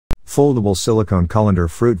Foldable Silicone Colander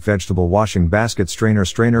Fruit Vegetable Washing Basket Strainer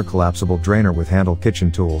Collapsible Drainer with Handle Kitchen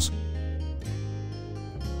Tools.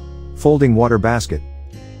 Folding Water Basket.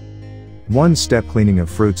 One-step cleaning of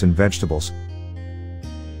fruits and vegetables.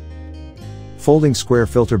 Folding Square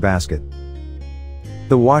Filter Basket.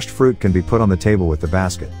 The washed fruit can be put on the table with the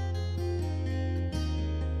basket.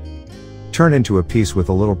 Turn into a piece with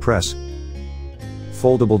a little press.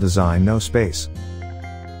 Foldable design, no space.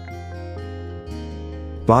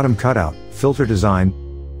 Bottom cutout, filter design.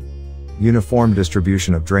 Uniform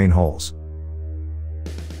distribution of drain holes.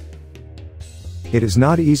 It is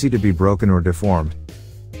not easy to be broken or deformed.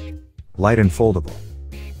 Light and foldable.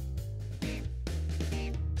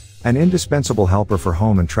 An indispensable helper for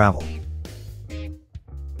home and travel.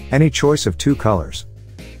 Any choice of 2 colors.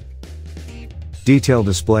 Detail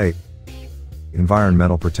display.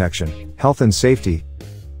 Environmental protection, health and safety.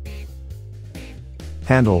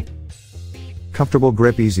 Handle. Comfortable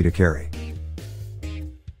grip, easy to carry.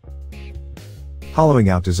 Hollowing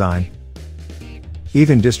out design.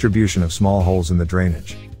 Even distribution of small holes in the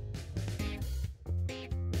drainage.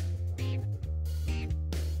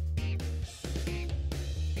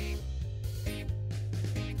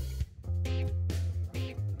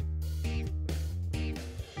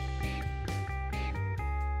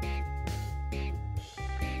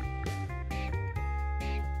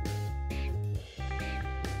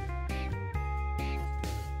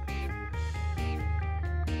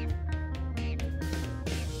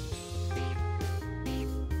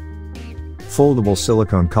 Foldable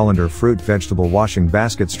Silicone Colander Fruit Vegetable Washing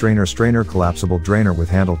Basket Strainer Collapsible Drainer with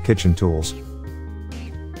Handle Kitchen Tools.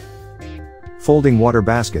 Folding Water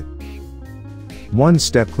Basket.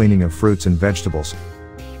 One-step cleaning of fruits and vegetables.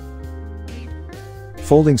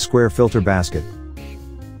 Folding Square Filter Basket.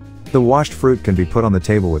 The washed fruit can be put on the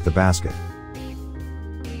table with the basket.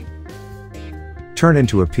 Turn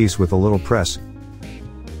into a piece with a little press.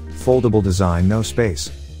 Foldable design, no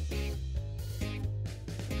space.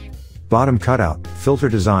 Bottom cutout, filter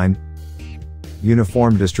design.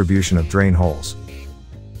 Uniform distribution of drain holes.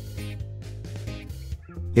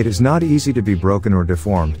 It is not easy to be broken or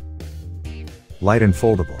deformed. Light and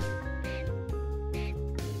foldable.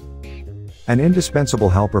 An indispensable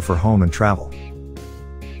helper for home and travel.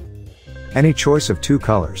 Any choice of 2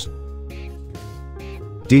 colors.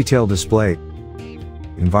 Detail display.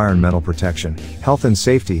 Environmental protection, health and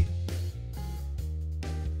safety.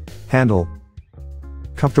 Handle.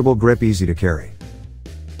 Comfortable grip, easy to carry.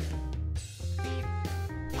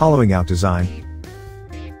 Hollowing out design.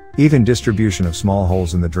 Even distribution of small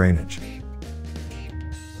holes in the drainage.